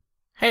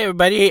Hey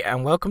everybody,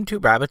 and welcome to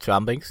Rabbit's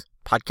Ramblings,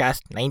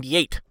 podcast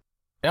 98.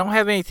 I don't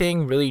have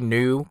anything really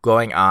new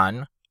going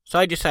on, so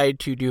I decided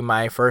to do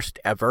my first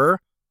ever,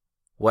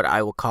 what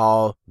I will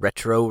call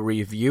retro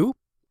review.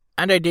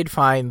 And I did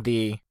find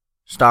the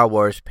Star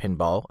Wars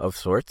Pinball of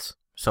sorts,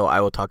 so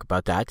I will talk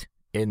about that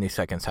in the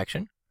second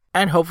section.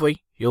 And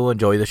hopefully you'll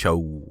enjoy the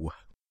show.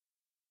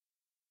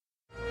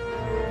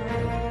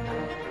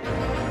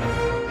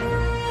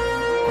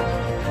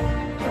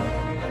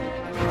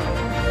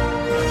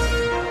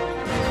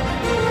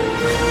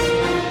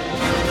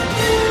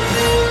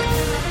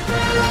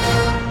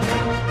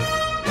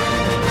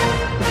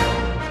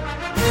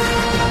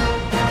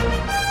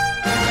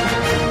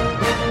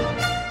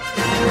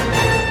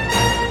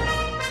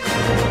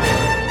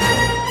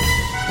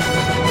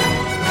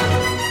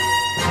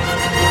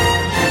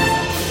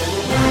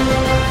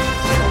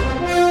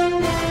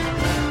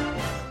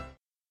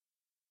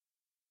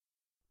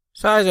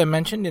 So as I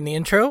mentioned in the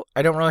intro,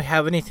 I don't really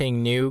have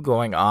anything new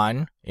going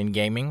on in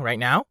gaming right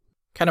now.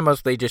 Kind of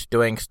mostly just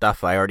doing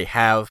stuff I already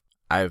have.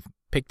 I've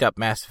picked up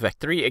Mass Effect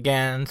 3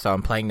 again, so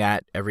I'm playing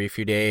that every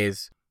few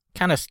days.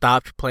 Kind of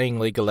stopped playing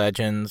League of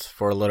Legends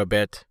for a little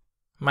bit.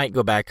 Might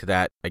go back to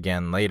that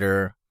again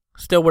later.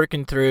 Still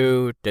working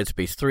through Dead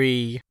Space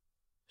 3.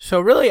 So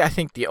really, I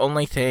think the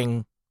only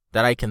thing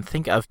that I can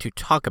think of to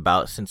talk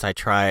about, since I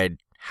tried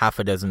half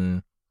a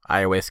dozen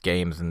iOS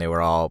games and they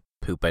were all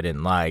poop I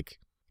didn't like,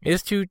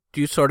 is to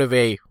do sort of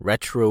a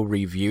retro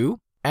review.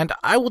 And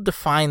I will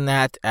define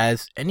that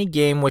as any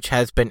game which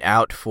has been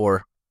out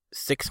for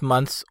 6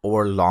 months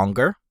or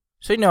longer.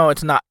 So,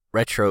 it's not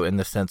retro in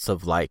the sense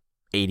of like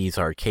 80s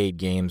arcade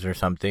games or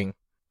something.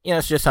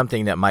 It's just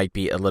something that might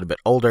be a little bit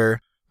older,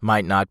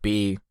 might not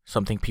be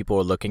something people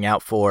are looking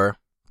out for.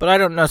 But I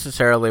don't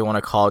necessarily want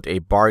to call it a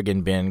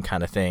bargain bin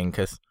kind of thing,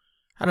 because,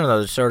 I don't know,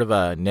 there's sort of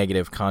a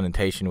negative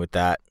connotation with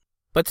that.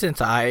 But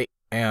since I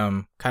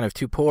am kind of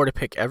too poor to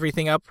pick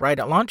everything up right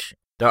at launch,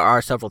 there are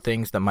several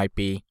things that might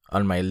be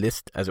on my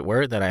list, as it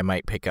were, that I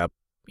might pick up,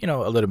 a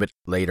little bit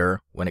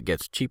later when it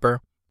gets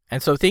cheaper.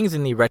 And so things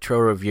in the retro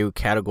review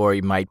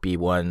category might be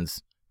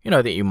ones,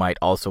 that you might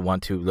also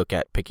want to look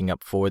at picking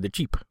up for the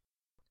cheap.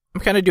 I'm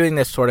kind of doing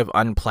this sort of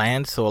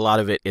unplanned, so a lot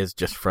of it is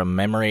just from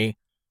memory,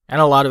 and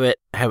a lot of it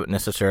I haven't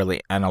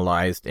necessarily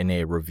analyzed in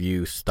a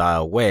review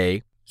style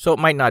way, so it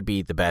might not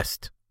be the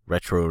best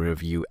retro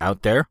review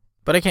out there.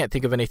 But I can't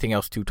think of anything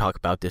else to talk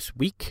about this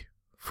week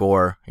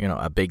for,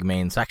 a big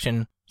main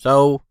section,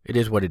 so it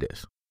is what it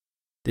is.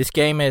 This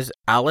game is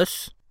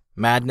Alice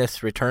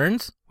Madness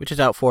Returns, which is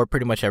out for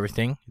pretty much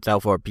everything. It's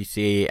out for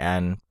PC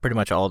and pretty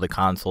much all the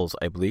consoles,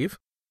 I believe.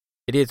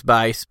 It is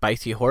by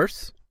Spicy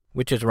Horse,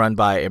 which is run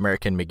by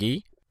American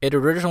McGee. It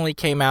originally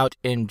came out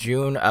in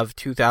June of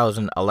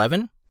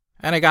 2011,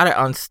 and I got it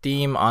on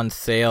Steam on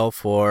sale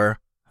for,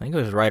 I think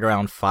it was right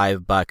around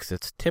 $5.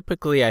 It's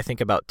typically, I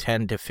think, about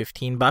 $10 to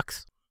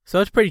 $15. So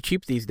it's pretty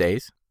cheap these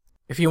days.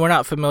 If you were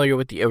not familiar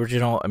with the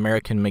original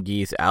American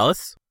McGee's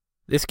Alice,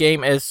 this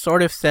game is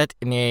sort of set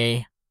in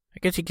a, I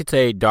guess you could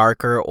say,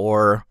 darker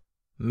or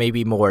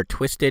maybe more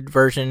twisted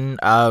version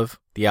of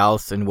the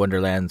Alice in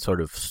Wonderland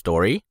sort of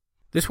story.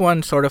 This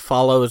one sort of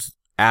follows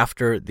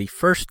after the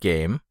first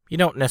game. You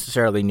don't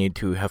necessarily need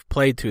to have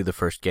played through the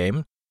first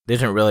game. There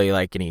isn't really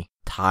like any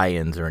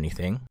tie-ins or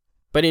anything.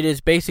 But it is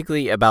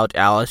basically about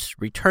Alice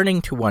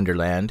returning to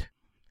Wonderland,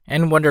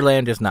 and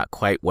Wonderland is not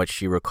quite what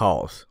she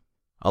recalls.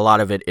 A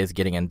lot of it is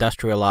getting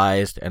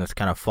industrialized, and it's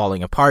kind of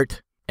falling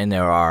apart, and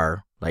there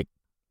are, like,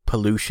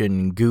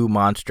 pollution, goo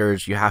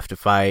monsters you have to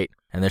fight,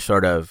 and they're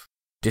sort of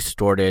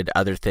distorted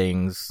other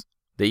things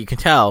that you can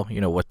tell,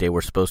 what they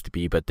were supposed to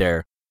be, but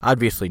they're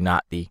obviously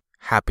not the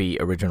happy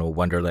original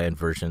Wonderland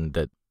version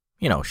that,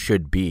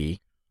 should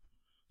be.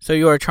 So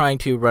you are trying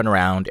to run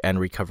around and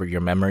recover your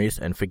memories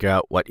and figure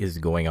out what is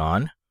going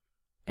on,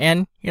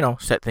 and,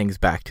 set things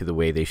back to the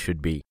way they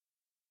should be.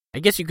 I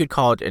guess you could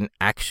call it an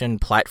action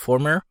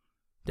platformer.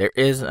 There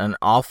is an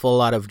awful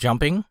lot of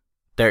jumping,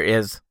 there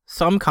is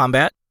some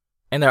combat,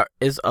 and there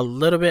is a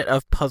little bit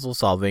of puzzle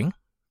solving.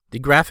 The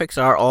graphics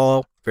are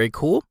all very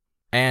cool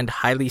and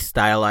highly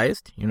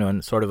stylized,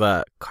 in sort of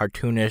a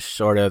cartoonish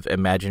sort of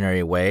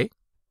imaginary way.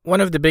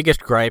 One of the biggest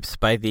gripes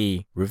by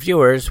the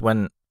reviewers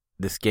when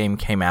this game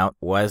came out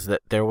was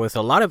that there was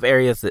a lot of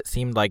areas that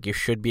seemed like you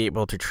should be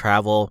able to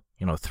travel,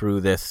 through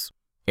this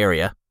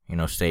area,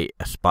 say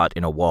a spot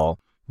in a wall,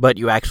 but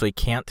you actually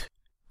can't.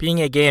 Being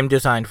a game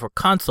designed for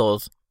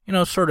consoles,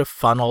 sort of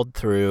funneled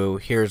through,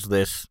 here's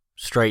this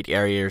straight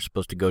area you're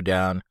supposed to go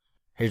down,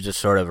 here's this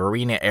sort of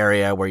arena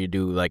area where you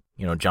do, like,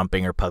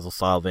 jumping or puzzle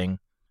solving,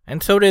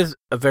 and so it is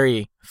a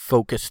very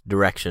focused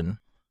direction.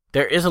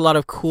 There is a lot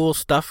of cool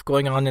stuff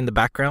going on in the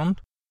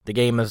background. The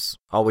game is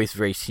always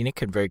very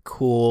scenic and very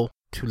cool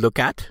to look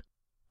at.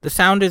 The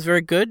sound is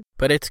very good,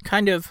 but it's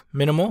kind of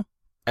minimal.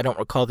 I don't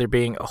recall there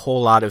being a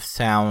whole lot of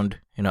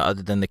sound,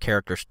 other than the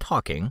characters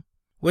talking,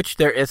 which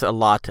there is a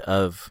lot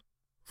of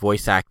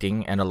voice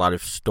acting and a lot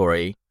of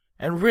story.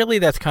 And really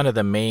that's kind of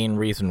the main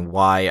reason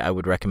why I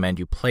would recommend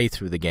you play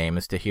through the game,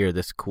 is to hear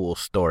this cool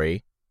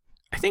story.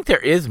 I think there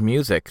is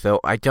music, though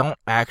I don't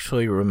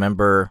actually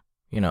remember,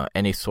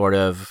 any sort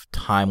of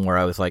time where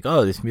I was like,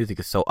 oh, this music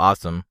is so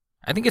awesome.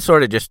 I think it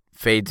sort of just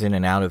fades in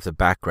and out of the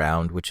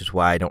background, which is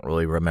why I don't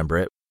really remember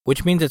it,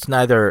 which means it's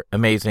neither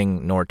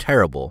amazing nor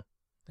terrible.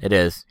 It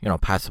is,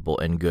 passable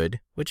and good,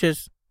 which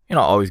is,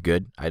 always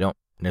good. I don't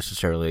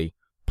necessarily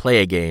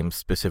play a game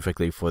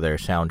specifically for their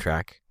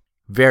soundtrack.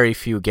 Very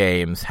few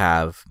games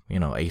have,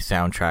 a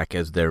soundtrack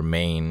as their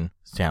main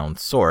sound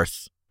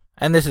source,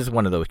 and this is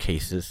one of those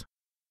cases.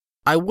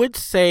 I would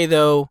say,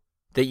 though,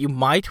 that you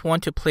might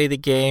want to play the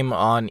game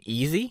on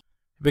easy,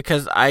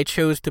 because I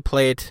chose to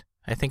play it,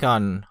 I think,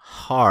 on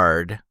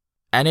hard,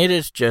 and it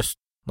is just,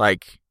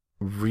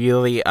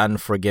 really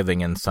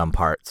unforgiving in some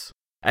parts.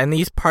 And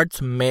these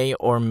parts may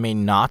or may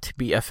not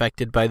be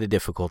affected by the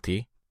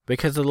difficulty,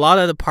 because a lot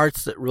of the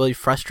parts that really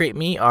frustrate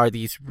me are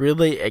these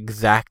really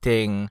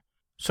exacting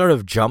sort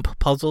of jump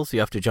puzzles. You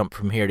have to jump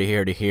from here to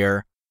here to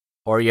here,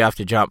 or you have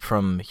to jump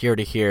from here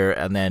to here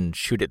and then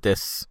shoot at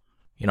this,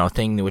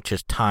 thing which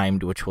is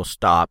timed, which will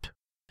stop.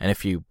 And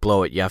if you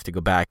blow it, you have to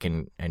go back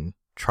and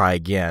try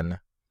again.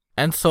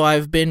 And so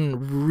I've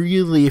been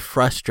really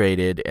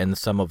frustrated in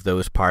some of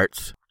those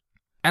parts.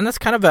 And that's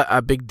kind of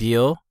a big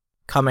deal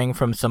coming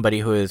from somebody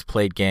who has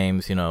played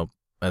games,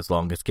 as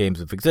long as games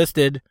have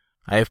existed.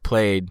 I have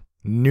played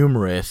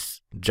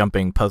numerous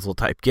jumping puzzle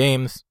type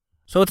games.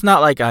 So it's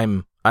not like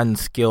I'm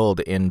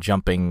unskilled in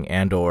jumping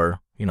and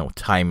or,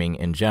 timing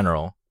in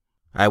general.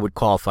 I would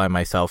qualify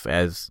myself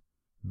as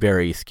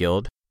very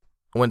skilled.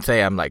 I wouldn't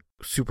say I'm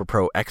super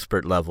pro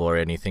expert level or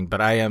anything,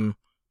 but I am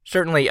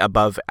certainly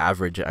above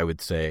average, I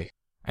would say.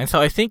 And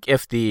so I think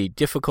if the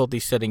difficulty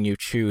setting you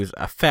choose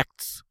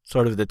affects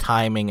sort of the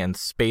timing and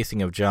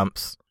spacing of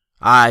jumps,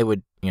 I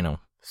would,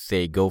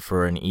 say go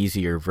for an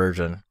easier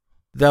version.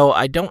 Though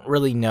I don't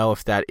really know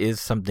if that is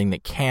something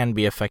that can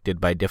be affected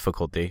by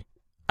difficulty.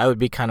 I would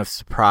be kind of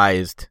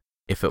surprised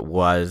if it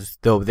was,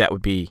 though that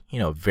would be,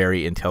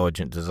 very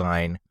intelligent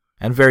design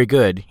and very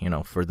good,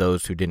 for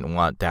those who didn't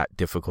want that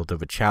difficult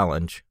of a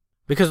challenge.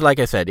 Because like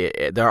I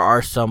said, there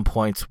are some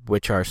points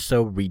which are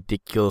so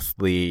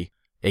ridiculously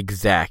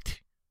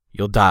exact.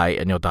 You'll die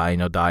and you'll die and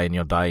you'll die and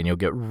you'll die and you'll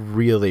get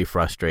really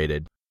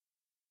frustrated.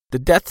 The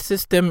death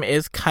system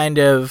is kind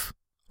of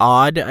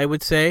odd, I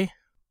would say.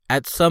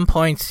 At some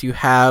points you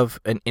have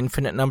an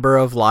infinite number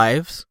of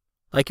lives.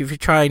 Like if you're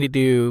trying to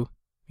do,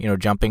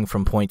 jumping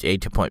from point A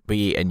to point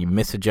B and you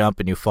miss a jump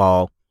and you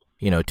fall,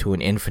 to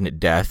an infinite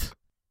death,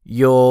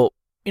 you'll,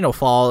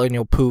 fall and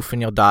you'll poof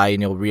and you'll die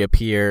and you'll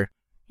reappear,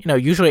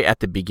 usually at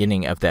the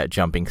beginning of that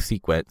jumping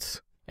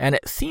sequence. And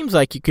it seems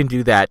like you can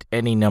do that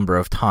any number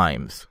of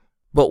times.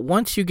 But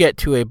once you get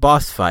to a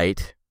boss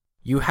fight,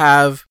 you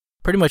have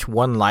pretty much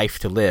one life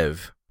to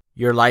live.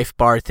 Your life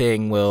bar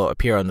thing will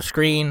appear on the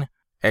screen,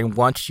 and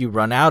once you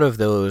run out of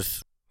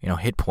those,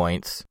 hit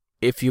points,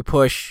 if you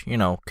push,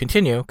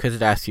 continue, because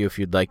it asks you if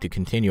you'd like to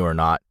continue or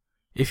not.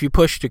 If you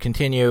push to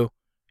continue,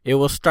 it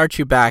will start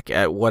you back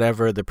at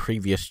whatever the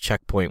previous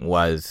checkpoint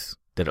was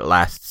that it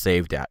last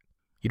saved at.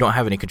 You don't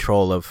have any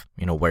control of,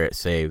 where it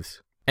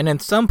saves. And in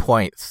some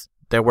points,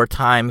 there were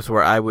times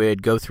where I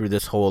would go through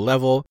this whole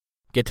level,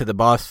 get to the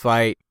boss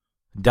fight,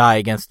 die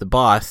against the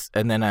boss,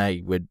 and then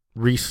I would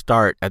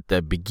restart at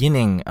the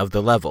beginning of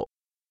the level,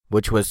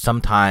 which was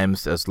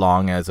sometimes as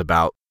long as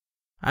about,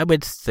 I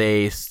would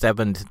say,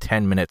 7 to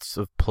 10 minutes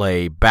of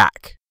play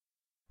back,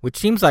 which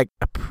seems like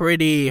a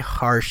pretty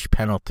harsh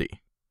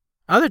penalty.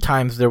 Other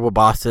times there were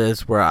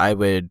bosses where I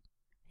would,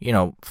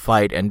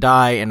 fight and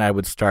die, and I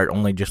would start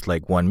only just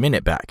 1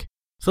 minute back.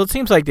 So it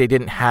seems like they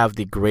didn't have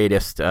the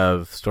greatest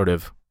of sort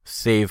of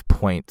save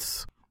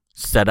points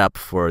set up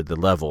for the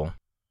level.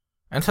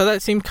 And so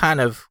that seemed kind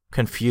of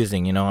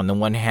confusing, on the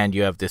one hand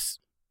you have this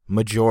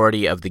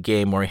majority of the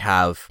game where you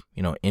have,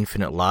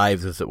 infinite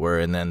lives as it were,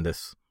 and then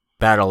this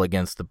battle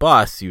against the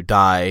boss, you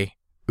die,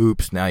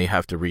 oops, now you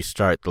have to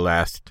restart the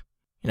last,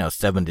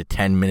 7 to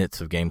 10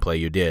 minutes of gameplay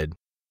you did.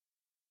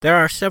 There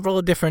are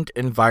several different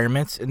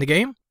environments in the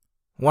game,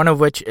 one of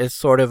which is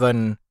sort of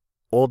an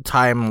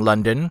old-time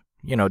London,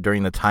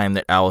 during the time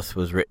that Alice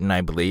was written,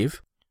 I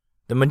believe.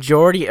 The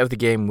majority of the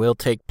game will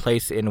take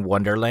place in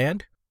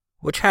Wonderland,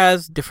 which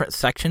has different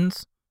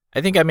sections.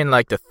 I think I'm in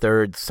the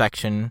third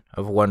section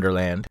of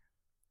Wonderland.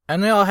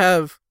 And they all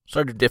have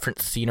sort of different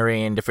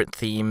scenery and different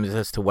themes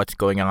as to what's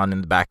going on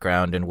in the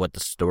background and what the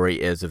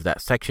story is of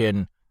that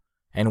section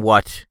and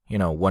what,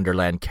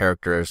 Wonderland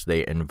characters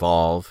they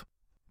involve.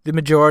 The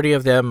majority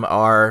of them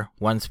are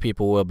ones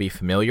people will be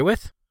familiar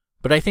with,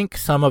 but I think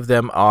some of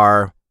them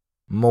are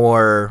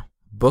more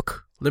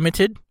book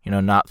limited,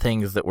 not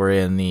things that were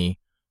in the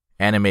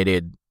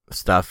animated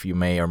stuff you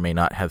may or may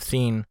not have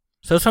seen.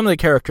 So some of the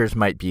characters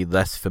might be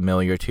less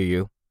familiar to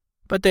you,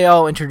 but they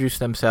all introduce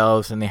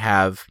themselves and they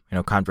have,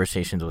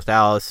 conversations with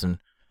Alice and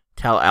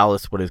tell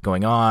Alice what is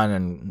going on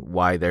and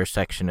why their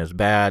section is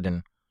bad.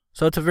 And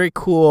so it's a very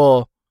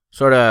cool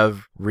sort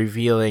of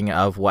revealing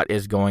of what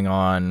is going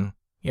on,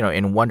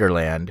 in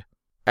Wonderland,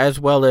 as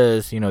well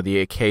as, the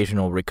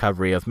occasional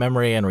recovery of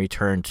memory and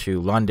return to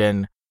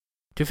London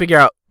to figure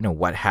out,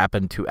 what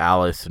happened to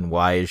Alice and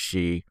why is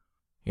she,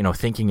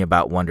 thinking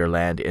about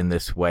Wonderland in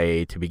this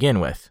way to begin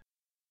with.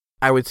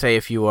 I would say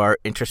if you are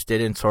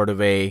interested in sort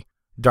of a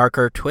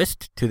darker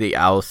twist to the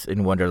Alice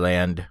in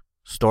Wonderland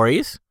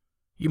stories,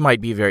 you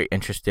might be very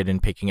interested in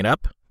picking it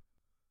up.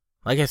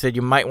 Like I said,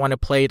 you might want to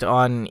play it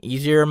on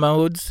easier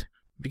modes,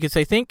 because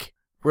I think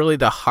really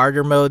the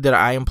harder mode that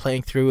I am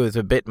playing through is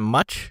a bit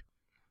much.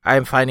 I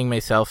am finding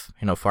myself,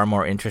 far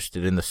more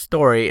interested in the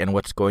story and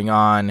what's going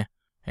on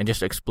and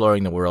just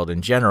exploring the world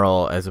in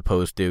general as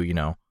opposed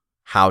to,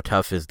 how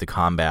tough is the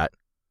combat.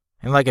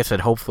 And like I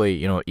said,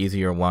 hopefully,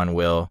 easier one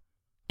will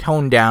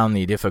tone down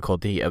the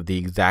difficulty of the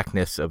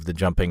exactness of the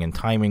jumping and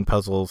timing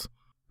puzzles,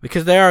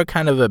 because they are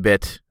kind of a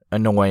bit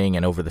annoying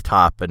and over the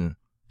top, and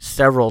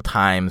several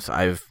times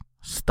I've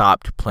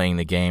stopped playing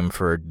the game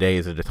for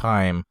days at a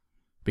time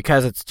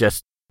because it's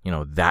just,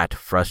 that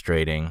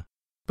frustrating.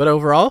 But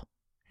overall,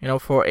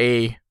 for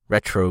a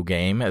retro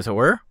game, as it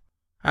were,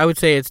 I would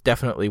say it's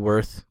definitely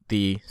worth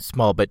the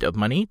small bit of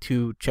money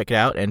to check it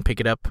out and pick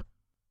it up,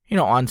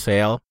 on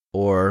sale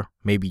or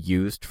maybe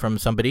used from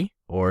somebody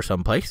or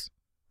someplace.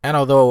 And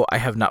although I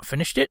have not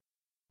finished it,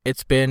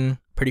 it's been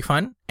pretty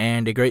fun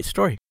and a great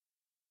story.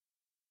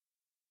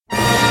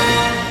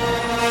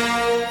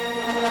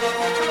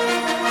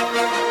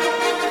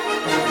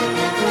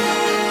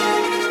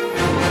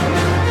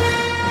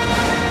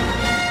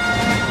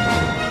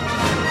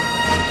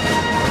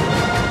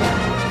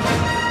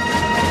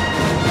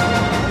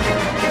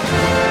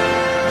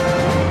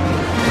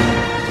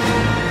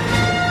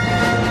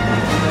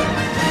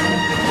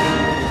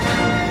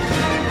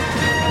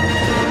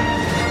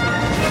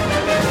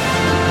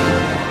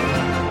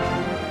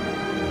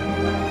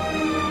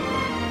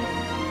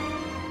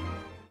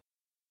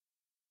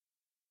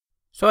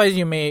 So as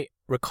you may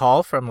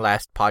recall from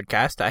last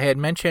podcast, I had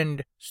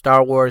mentioned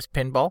Star Wars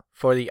Pinball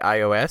for the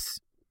iOS.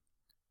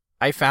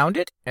 I found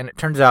it, and it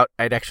turns out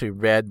I'd actually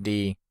read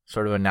the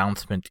sort of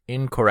announcement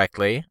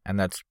incorrectly, and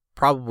that's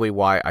probably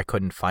why I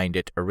couldn't find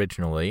it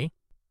originally.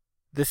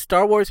 The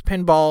Star Wars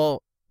Pinball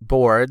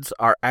boards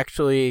are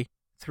actually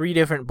 3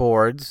 different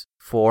boards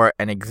for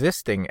an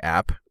existing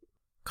app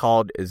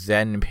called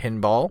Zen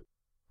Pinball.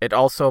 It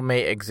also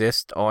may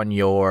exist on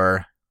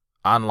your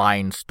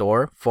online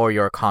store for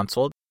your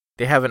console.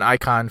 They have an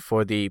icon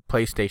for the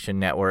PlayStation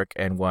Network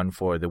and one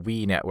for the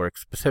Wii Network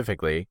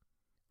specifically.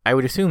 I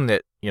would assume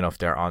that, if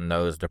they're on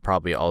those, they're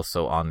probably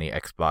also on the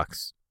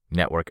Xbox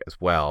Network as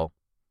well.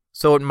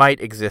 So it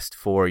might exist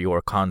for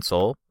your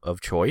console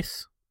of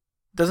choice.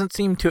 Doesn't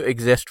seem to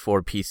exist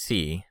for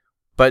PC,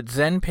 but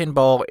Zen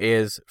Pinball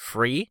is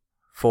free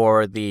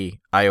for the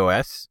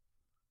iOS,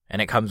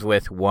 and it comes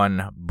with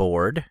 1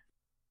 board.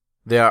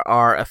 There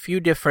are a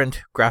few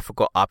different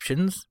graphical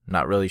options,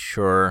 not really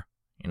sure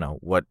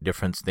what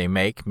difference they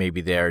make. Maybe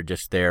they're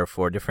just there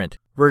for different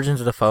versions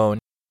of the phone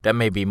that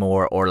may be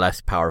more or less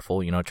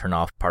powerful, turn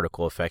off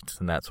particle effects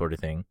and that sort of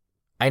thing.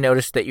 I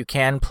noticed that you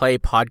can play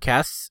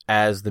podcasts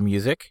as the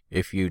music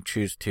if you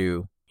choose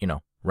to,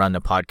 run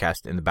the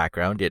podcast in the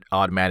background. It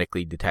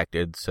automatically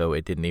detected, so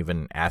it didn't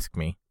even ask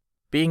me.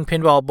 Being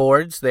pinball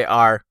boards, they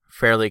are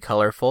fairly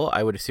colorful,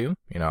 I would assume.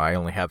 I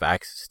only have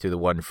access to the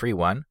 1 free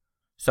one,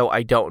 so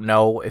I don't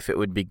know if it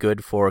would be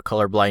good for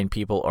colorblind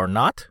people or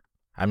not.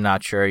 I'm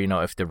not sure,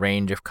 if the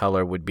range of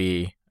color would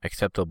be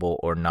acceptable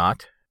or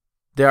not.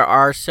 There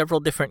are several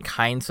different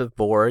kinds of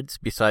boards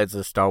besides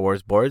the Star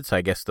Wars boards.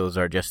 I guess those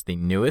are just the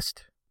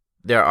newest.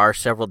 There are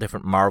several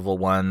different Marvel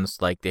ones,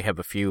 like they have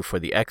a few for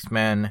the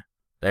X-Men.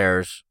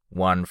 There's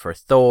one for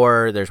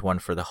Thor. There's one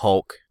for the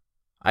Hulk.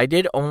 I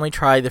did only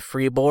try the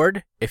free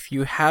board. If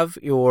you have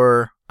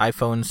your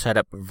iPhone set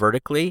up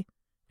vertically,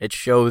 it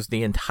shows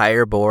the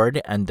entire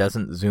board and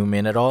doesn't zoom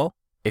in at all.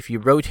 If you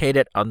rotate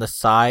it on the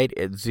side,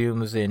 it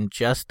zooms in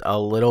just a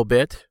little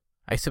bit.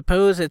 I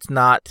suppose it's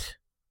not,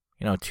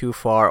 too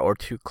far or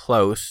too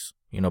close,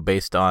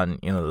 based on,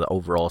 the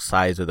overall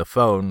size of the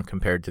phone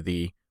compared to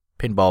the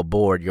pinball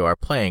board you are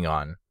playing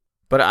on.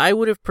 But I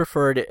would have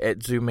preferred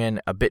it zoom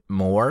in a bit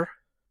more.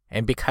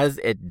 And because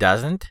it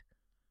doesn't,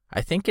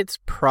 I think it's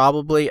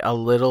probably a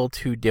little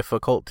too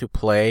difficult to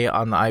play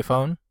on the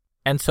iPhone.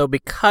 And so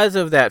because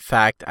of that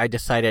fact, I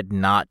decided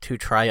not to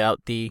try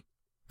out the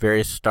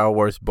various Star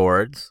Wars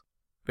boards,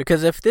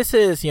 because if this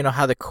is,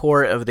 how the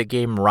core of the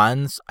game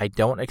runs, I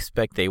don't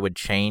expect they would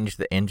change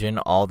the engine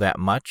all that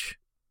much,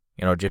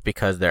 just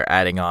because they're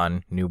adding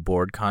on new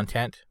board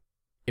content.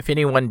 If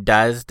anyone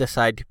does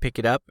decide to pick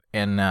it up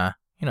and,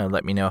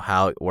 let me know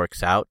how it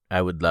works out,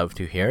 I would love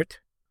to hear it.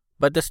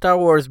 But the Star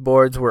Wars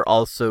boards were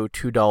also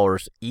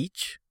 $2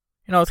 each.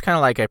 It's kind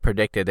of like I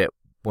predicted it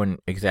wouldn't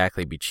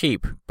exactly be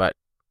cheap, but,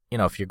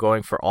 if you're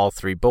going for all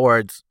 3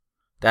 boards,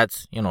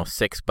 that's,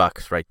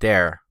 $6 right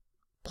there.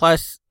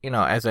 Plus,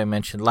 as I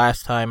mentioned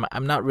last time,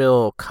 I'm not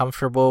real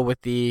comfortable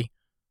with the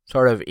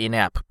sort of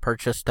in-app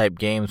purchase type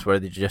games where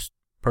they just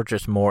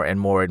purchase more and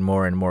more and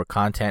more and more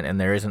content, and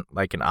there isn't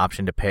like an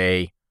option to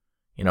pay,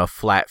 a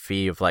flat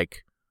fee of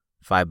like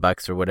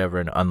 $5 or whatever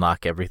and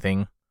unlock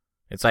everything.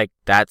 It's like,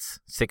 that's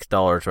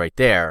 $6 right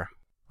there.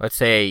 Let's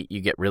say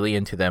you get really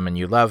into them and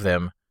you love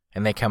them,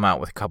 and they come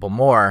out with a couple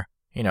more,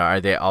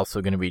 are they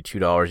also going to be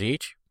 $2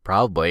 each?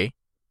 Probably.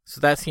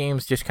 So that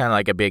seems just kind of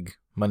like a big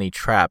money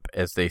trap,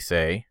 as they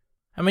say.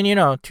 I mean,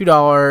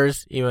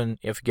 $2, even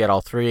if you get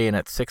all three and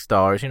it's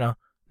 $6,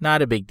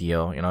 not a big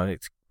deal.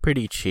 It's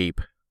pretty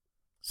cheap.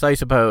 So I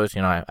suppose,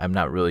 I'm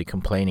not really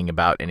complaining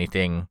about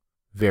anything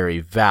very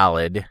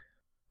valid.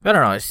 But I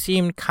don't know, it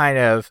seemed kind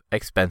of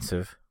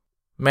expensive.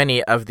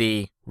 Many of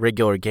the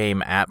regular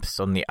game apps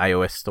on the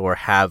iOS store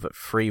have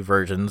free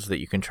versions that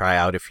you can try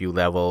out a few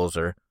levels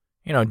or,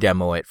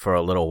 demo it for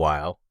a little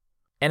while.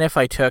 And if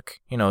I took,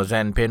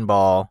 Zen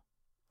Pinball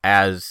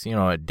as,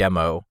 a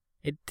demo,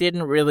 it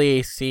didn't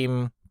really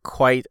seem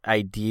quite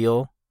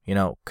ideal,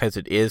 because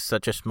it is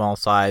such a small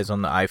size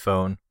on the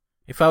iPhone.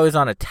 If I was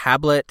on a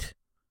tablet,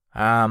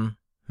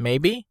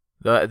 maybe.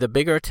 The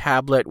bigger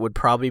tablet would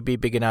probably be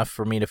big enough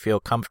for me to feel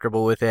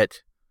comfortable with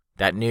it.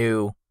 That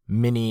new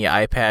mini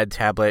iPad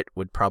tablet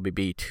would probably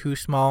be too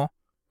small,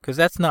 because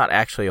that's not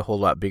actually a whole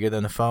lot bigger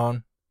than the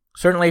phone.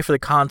 Certainly for the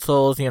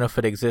consoles, if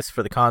it exists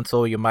for the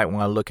console, you might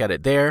want to look at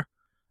it there.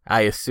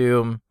 I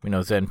assume,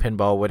 Zen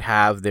Pinball would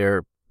have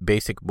their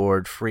basic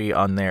board free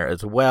on there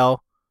as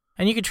well.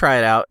 And you can try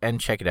it out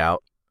and check it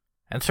out.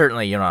 And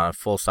certainly, on a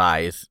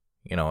full-size,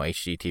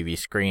 HDTV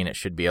screen, it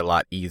should be a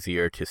lot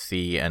easier to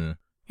see and,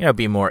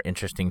 be more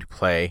interesting to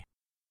play.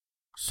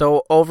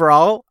 So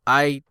overall,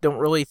 I don't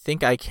really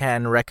think I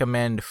can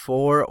recommend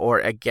for or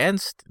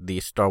against the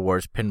Star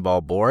Wars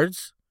pinball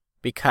boards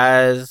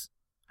because,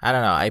 I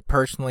don't know, I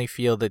personally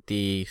feel that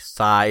the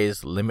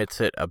size limits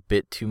it a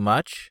bit too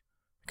much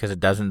because it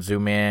doesn't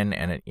zoom in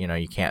and it,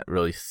 you can't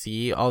really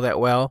see all that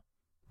well.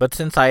 But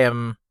since I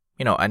am,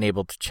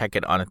 unable to check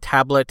it on a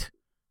tablet,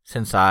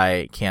 since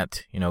I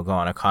can't, go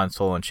on a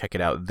console and check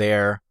it out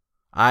there,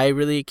 I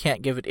really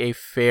can't give it a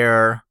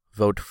fair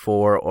vote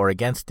for or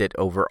against it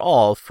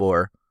overall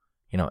for,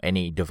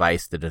 any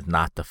device that is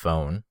not the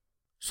phone.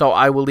 So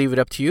I will leave it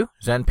up to you.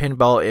 Zen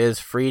Pinball is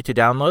free to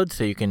download,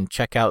 so you can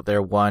check out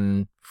their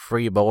one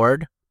free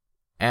board.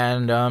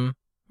 And,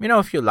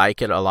 if you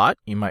like it a lot,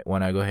 you might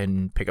want to go ahead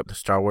and pick up the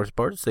Star Wars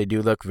boards. They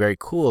do look very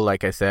cool,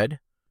 like I said.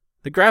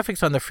 The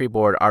graphics on the free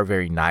board are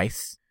very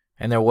nice.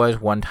 And there was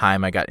one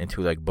time I got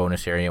into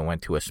bonus area and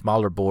went to a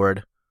smaller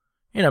board.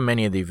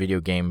 Many of the video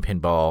game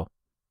pinball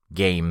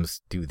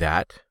games do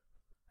that.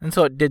 And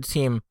so it did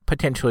seem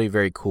potentially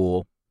very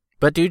cool.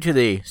 But due to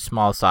the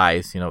small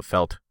size, it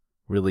felt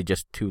really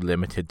just too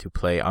limited to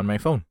play on my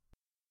phone.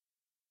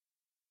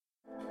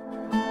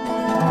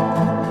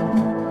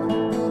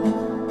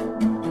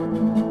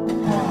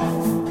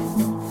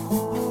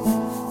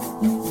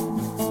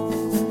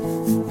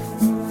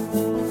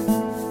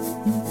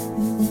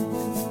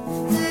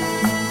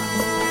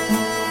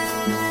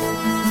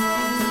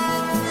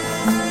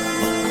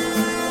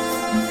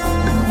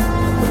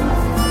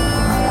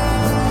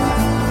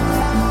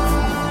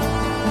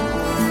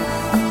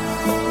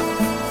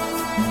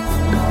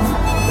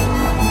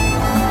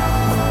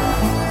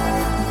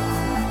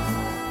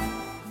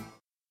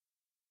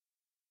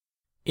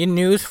 In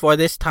news for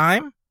this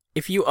time,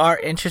 if you are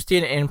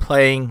interested in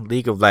playing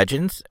League of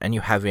Legends and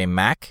you have a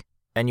Mac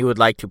and you would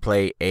like to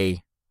play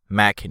a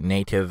Mac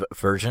native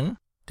version,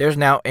 there's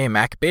now a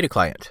Mac beta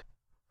client.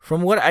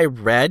 From what I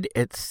read,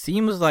 it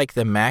seems like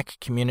the Mac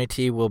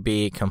community will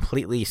be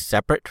completely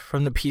separate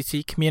from the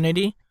PC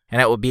community,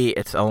 and it will be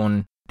its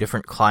own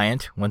different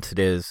client once it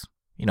is,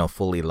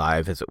 fully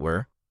live, as it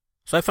were.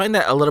 So I find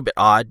that a little bit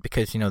odd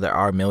because, there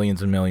are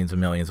millions and millions and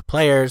millions of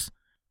players.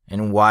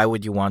 And why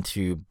would you want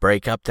to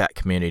break up that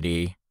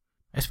community,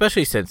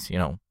 especially since,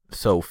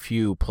 so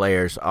few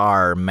players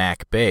are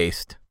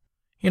Mac-based?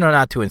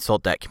 Not to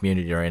insult that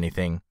community or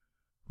anything,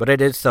 but it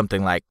is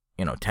something like,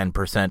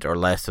 10% or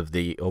less of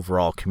the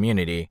overall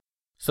community.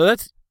 So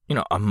that's,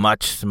 a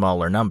much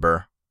smaller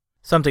number.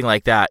 Something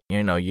like that,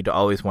 you'd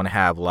always want to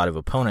have a lot of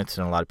opponents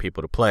and a lot of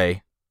people to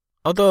play.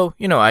 Although,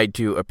 I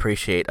do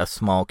appreciate a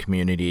small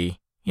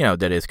community,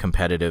 that is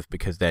competitive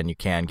because then you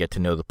can get to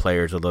know the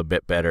players a little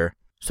bit better.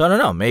 So I don't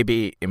know,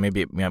 maybe it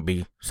might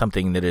be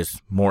something that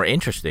is more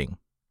interesting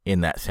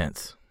in that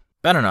sense.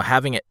 But I don't know,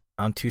 having it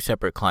on two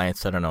separate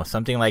clients, I don't know,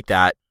 something like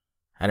that.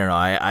 I don't know,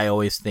 I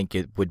always think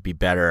it would be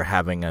better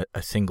having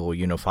a single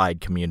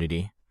unified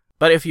community.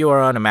 But if you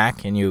are on a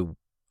Mac and you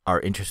are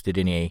interested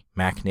in a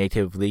Mac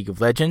native League of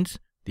Legends,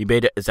 the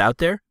beta is out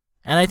there.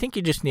 And I think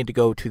you just need to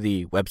go to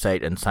the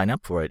website and sign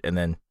up for it, and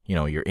then,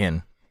 you're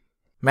in.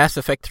 Mass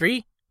Effect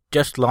 3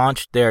 just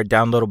launched their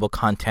downloadable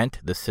content,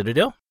 The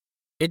Citadel.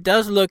 It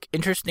does look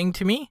interesting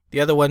to me. The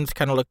other ones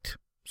kind of looked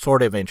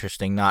sort of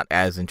interesting, not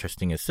as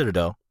interesting as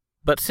Citadel.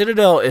 But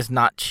Citadel is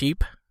not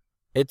cheap.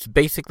 It's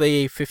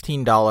basically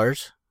 $15.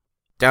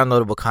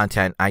 Downloadable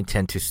content, I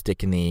tend to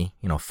stick in the,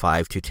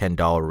 $5 to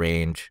 $10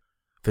 range.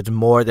 If it's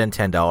more than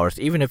 $10,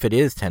 even if it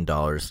is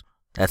 $10,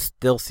 that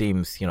still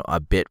seems, a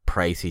bit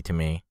pricey to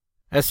me.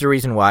 That's the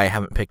reason why I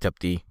haven't picked up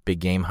the Big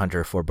Game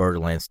Hunter for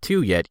Borderlands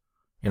 2 yet.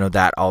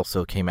 That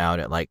also came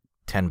out at like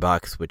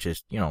 $10, which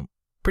is,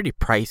 pretty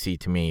pricey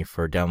to me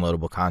for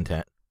downloadable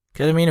content.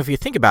 Because, if you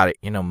think about it,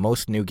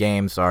 most new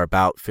games are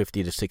about $50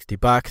 to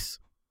 $60.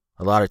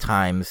 A lot of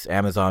times,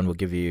 Amazon will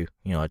give you,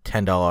 a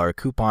 $10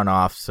 coupon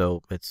off,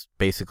 so it's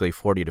basically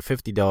 $40 to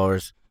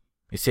 $50.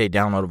 you say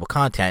downloadable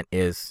content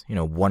is,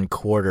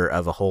 1/4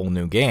 of a whole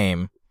new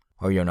game,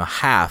 or,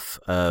 half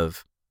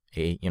of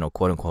a,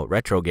 quote unquote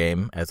retro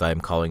game, as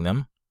I'm calling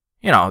them,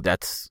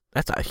 that's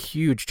a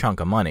huge chunk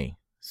of money.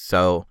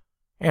 So,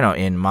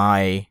 in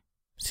my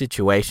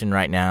situation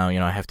right now,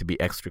 I have to be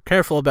extra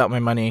careful about my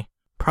money.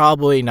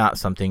 Probably not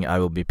something I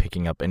will be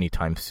picking up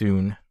anytime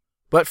soon.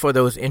 But for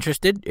those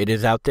interested, it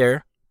is out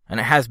there. And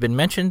it has been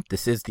mentioned,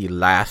 this is the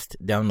last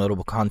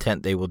downloadable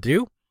content they will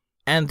do.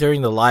 And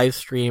during the live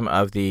stream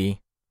of the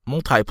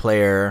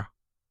multiplayer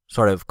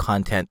sort of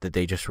content that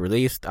they just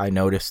released, I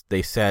noticed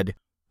they said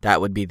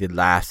that would be the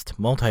last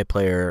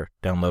multiplayer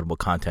downloadable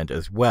content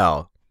as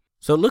well.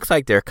 So it looks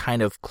like they're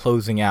kind of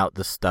closing out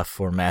the stuff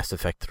for Mass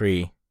Effect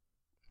 3.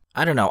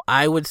 I don't know,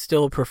 I would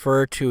still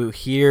prefer to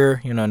hear,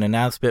 an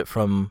announcement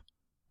from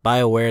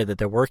BioWare that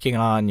they're working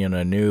on,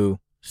 a new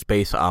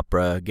space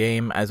opera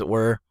game, as it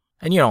were,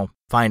 and,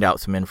 find out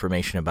some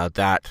information about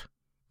that.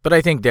 But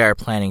I think they're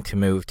planning to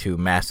move to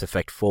Mass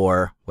Effect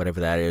 4, whatever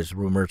that is.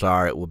 Rumors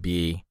are it will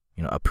be,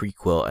 a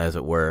prequel, as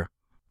it were.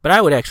 But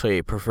I would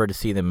actually prefer to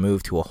see them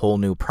move to a whole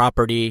new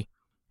property,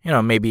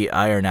 maybe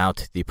iron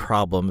out the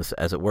problems,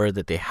 as it were,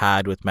 that they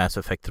had with Mass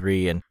Effect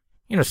 3 and,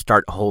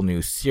 start a whole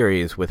new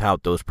series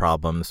without those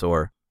problems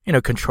or,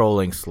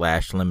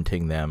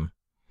 controlling/limiting them.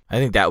 I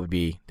think that would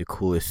be the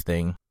coolest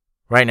thing.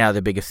 Right now,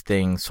 the biggest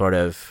thing sort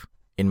of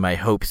in my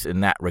hopes in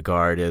that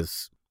regard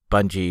is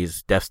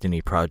Bungie's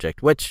Destiny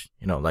project, which,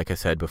 like I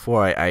said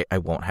before, I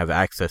won't have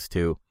access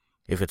to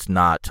if it's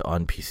not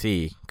on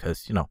PC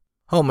because,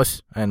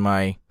 homeless and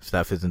my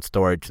stuff is in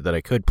storage that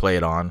I could play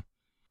it on.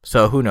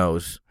 So who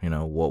knows,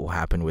 what will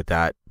happen with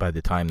that by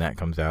the time that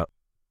comes out.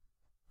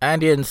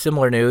 And in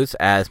similar news,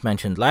 as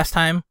mentioned last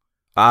time,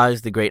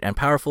 Oz the Great and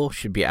Powerful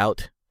should be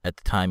out at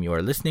the time you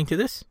are listening to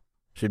this.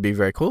 Should be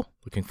very cool.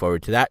 Looking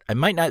forward to that. I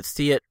might not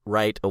see it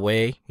right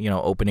away,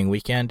 opening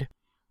weekend,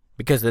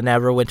 because the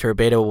Neverwinter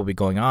beta will be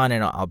going on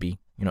and I'll be,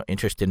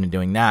 interested in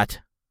doing that.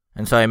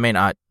 And so I may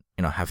not,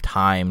 have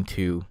time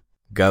to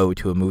go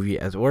to a movie,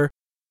 as it were.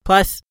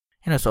 Plus,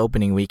 it's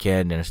opening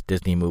weekend and it's a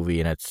Disney movie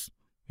and it's,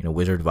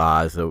 Wizard of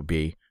Oz. There would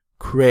be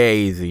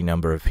crazy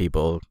number of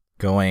people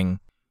going.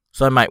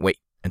 So I might wait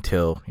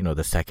until,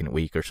 the second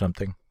week or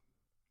something.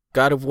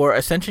 God of War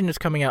Ascension is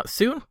coming out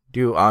soon,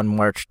 due on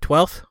March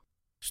 12th.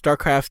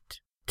 StarCraft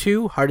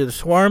 2 Heart of the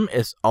Swarm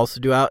is also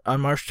due out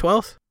on March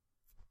 12th.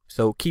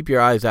 So keep your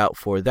eyes out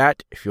for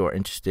that if you're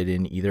interested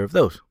in either of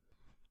those.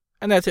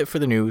 And that's it for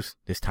the news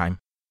this time.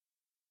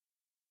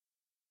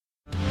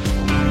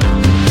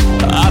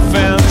 I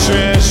found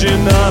treasure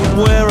not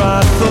where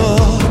I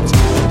thought.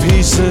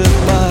 Peace of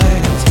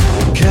mind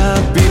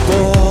can't be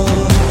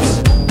bought.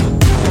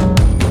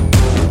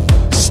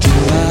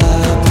 Still I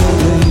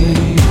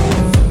believe.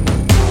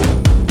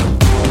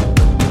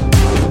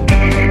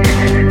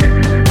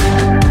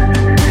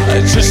 I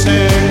just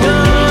hang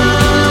on,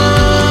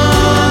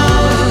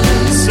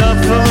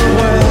 suffer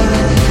well.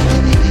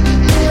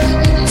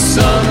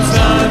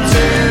 Sometimes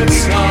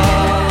it's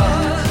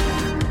hard.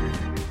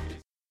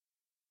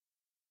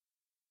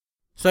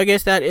 So I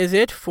guess that is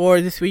it for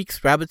this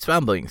week's Rabbit's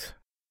Ramblings.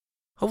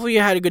 Hopefully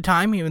you had a good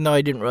time, even though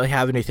I didn't really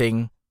have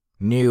anything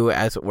new,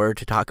 as it were,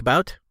 to talk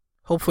about.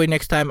 Hopefully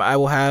next time I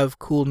will have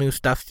cool new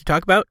stuff to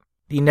talk about.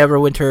 The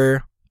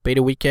Neverwinter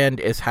beta weekend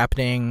is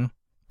happening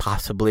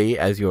possibly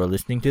as you are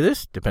listening to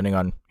this, depending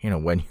on,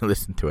 when you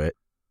listen to it.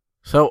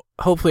 So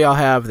hopefully I'll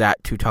have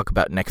that to talk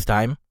about next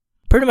time.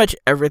 Pretty much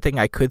everything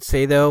I could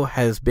say, though,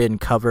 has been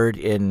covered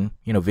in,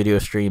 video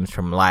streams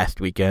from last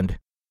weekend.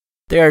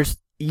 There's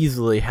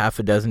easily half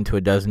a dozen to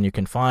a dozen you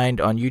can find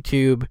on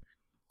YouTube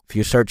if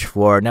you search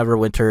for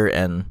Neverwinter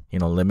and,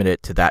 limit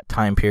it to that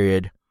time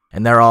period.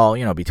 And they're all,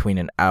 between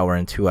an hour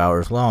and 2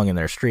 hours long in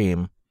their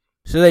stream.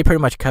 So they pretty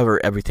much cover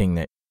everything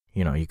that,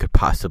 you could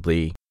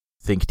possibly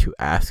think to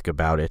ask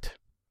about it.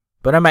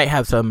 But I might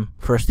have some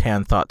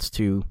first-hand thoughts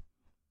to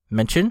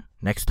mention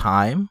next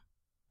time.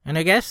 And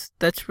I guess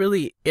that's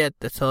really it.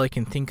 That's all I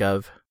can think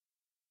of.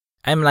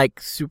 I'm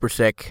super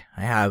sick.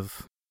 I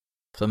have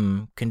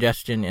some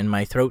congestion in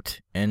my throat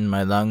and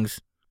my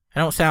lungs. I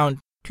don't sound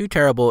too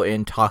terrible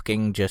in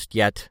talking just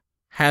yet.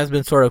 Has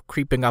been sort of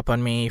creeping up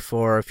on me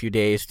for a few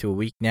days to a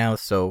week now,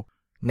 so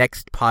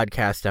next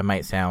podcast I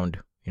might sound,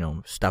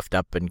 stuffed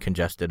up and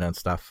congested and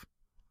stuff.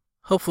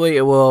 Hopefully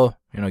it will,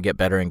 get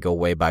better and go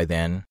away by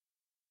then.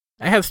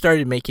 I have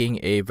started making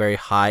a very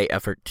high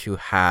effort to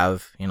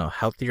have,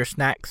 healthier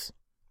snacks.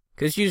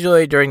 Because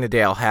usually during the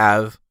day I'll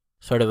have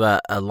sort of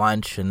a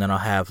lunch and then I'll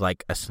have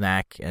a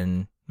snack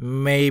and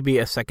maybe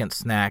a second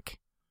snack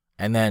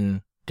and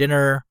then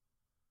dinner.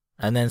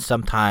 And then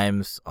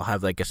sometimes I'll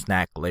have a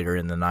snack later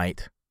in the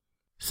night.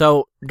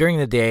 So during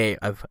the day,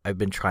 I've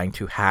been trying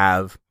to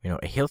have,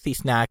 a healthy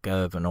snack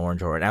of an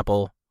orange or an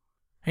apple.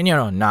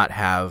 And, not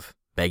have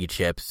baggy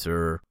chips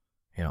or,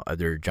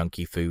 other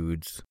junky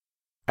foods.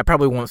 I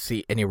probably won't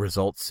see any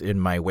results in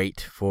my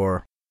weight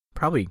for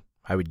probably,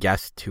 I would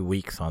guess, 2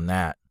 weeks on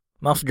that.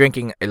 I'm also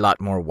drinking a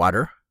lot more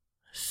water.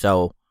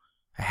 So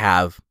I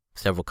have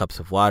several cups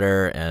of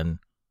water and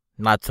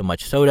not so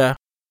much soda.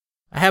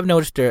 I have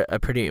noticed a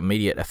pretty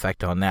immediate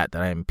effect on that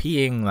I'm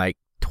peeing like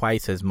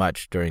twice as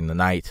much during the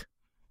night,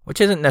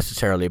 which isn't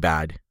necessarily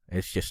bad.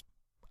 It's just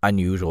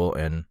unusual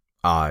and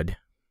odd.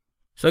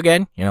 So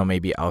again,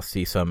 maybe I'll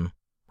see some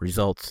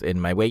results in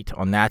my weight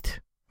on that,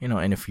 in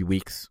a few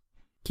weeks.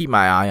 Keep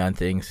my eye on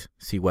things,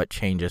 see what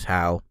changes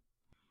how.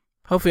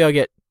 Hopefully I'll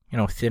get,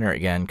 thinner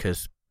again,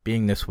 because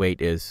being this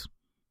weight is,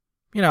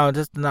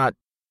 just not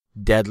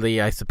deadly,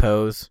 I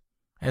suppose.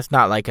 It's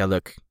not like I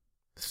look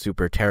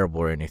super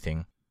terrible or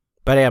anything.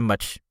 But I am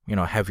much,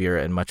 heavier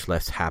and much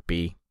less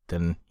happy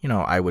than,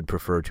 I would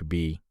prefer to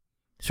be.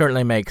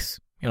 Certainly makes,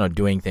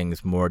 doing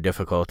things more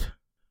difficult.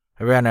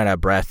 I ran out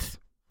of breath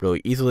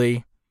really easily.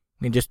 I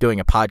mean, just doing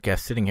a podcast,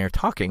 sitting here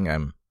talking,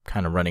 I'm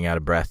kind of running out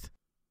of breath.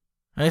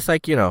 And it's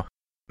like,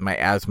 my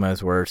asthma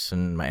is worse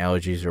and my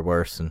allergies are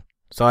worse. And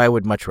so I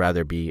would much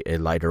rather be a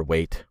lighter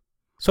weight.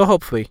 So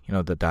hopefully,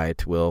 the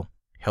diet will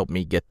help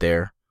me get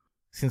there,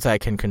 since I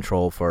can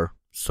control for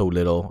so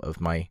little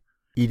of my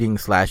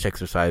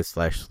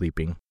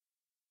eating/exercise/sleeping.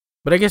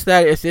 But I guess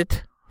that is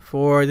it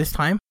for this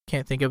time.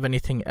 Can't think of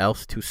anything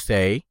else to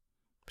say.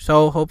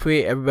 So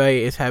hopefully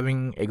everybody is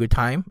having a good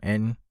time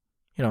and,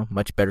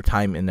 much better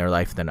time in their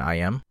life than I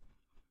am.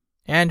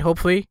 And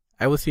hopefully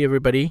I will see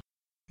everybody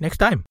next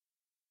time.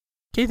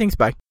 Okay, thanks,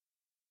 bye.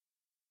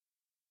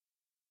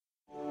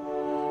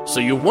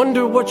 So you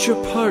wonder what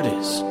your part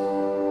is,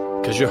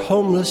 'cause you're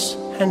homeless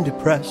and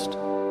depressed.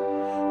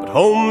 But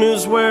home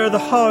is where the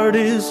heart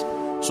is,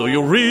 so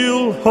your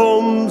real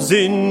home's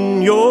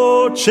in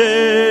your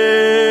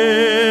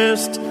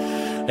chest.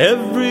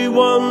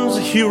 Everyone's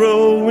a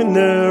hero in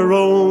their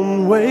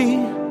own way.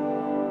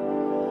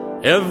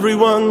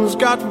 Everyone's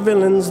got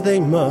villains they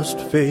must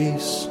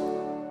face.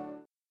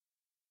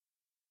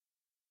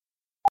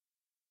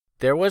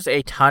 There was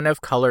a ton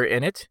of color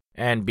in it,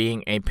 and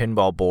being a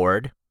pinball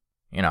board,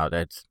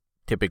 that's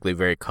typically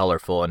very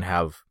colorful and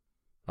have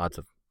lots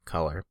of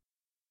color.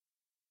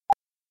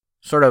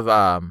 Sort of,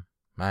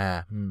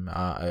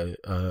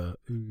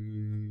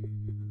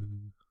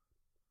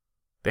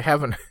 they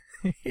haven't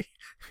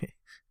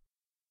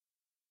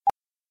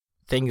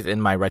things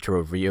in my retro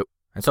review,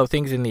 and so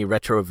things in the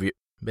retro review,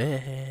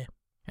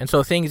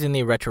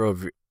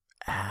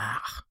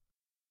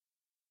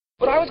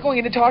 But I was going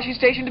into Toshi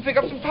Station to pick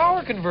up some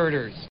power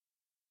converters.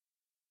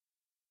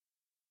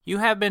 You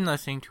have been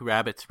listening to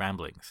Rabbit's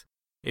Ramblings.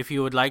 If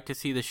you would like to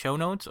see the show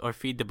notes or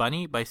feed the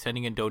bunny by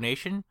sending a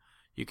donation,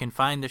 you can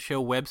find the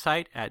show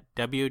website at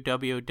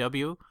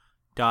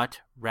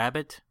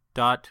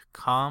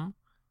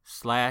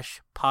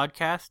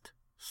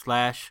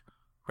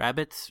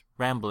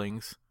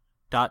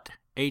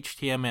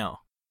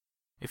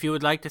If you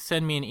would like to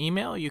send me an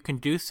email, you can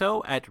do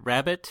so at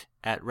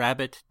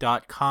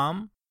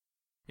rabbit@rabbit.com.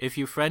 If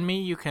you friend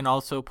me, you can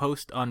also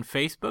post on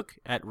Facebook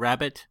at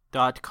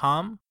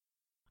rabbit.com.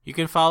 You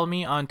can follow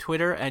me on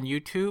Twitter and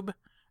YouTube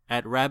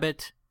at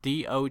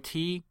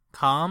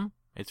rabbitdot.com.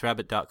 It's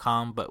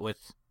rabbit.com, but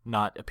with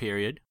not a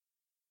period.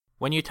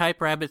 When you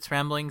type Rabbit's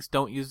Ramblings,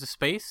 don't use the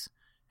space,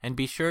 and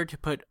be sure to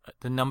put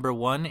the number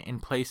 1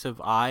 in place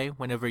of I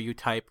whenever you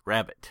type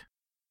rabbit.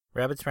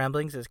 Rabbit's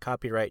Ramblings is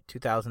copyright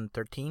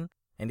 2013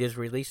 and is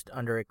released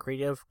under a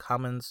Creative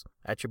Commons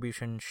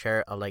Attribution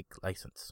Share Alike license.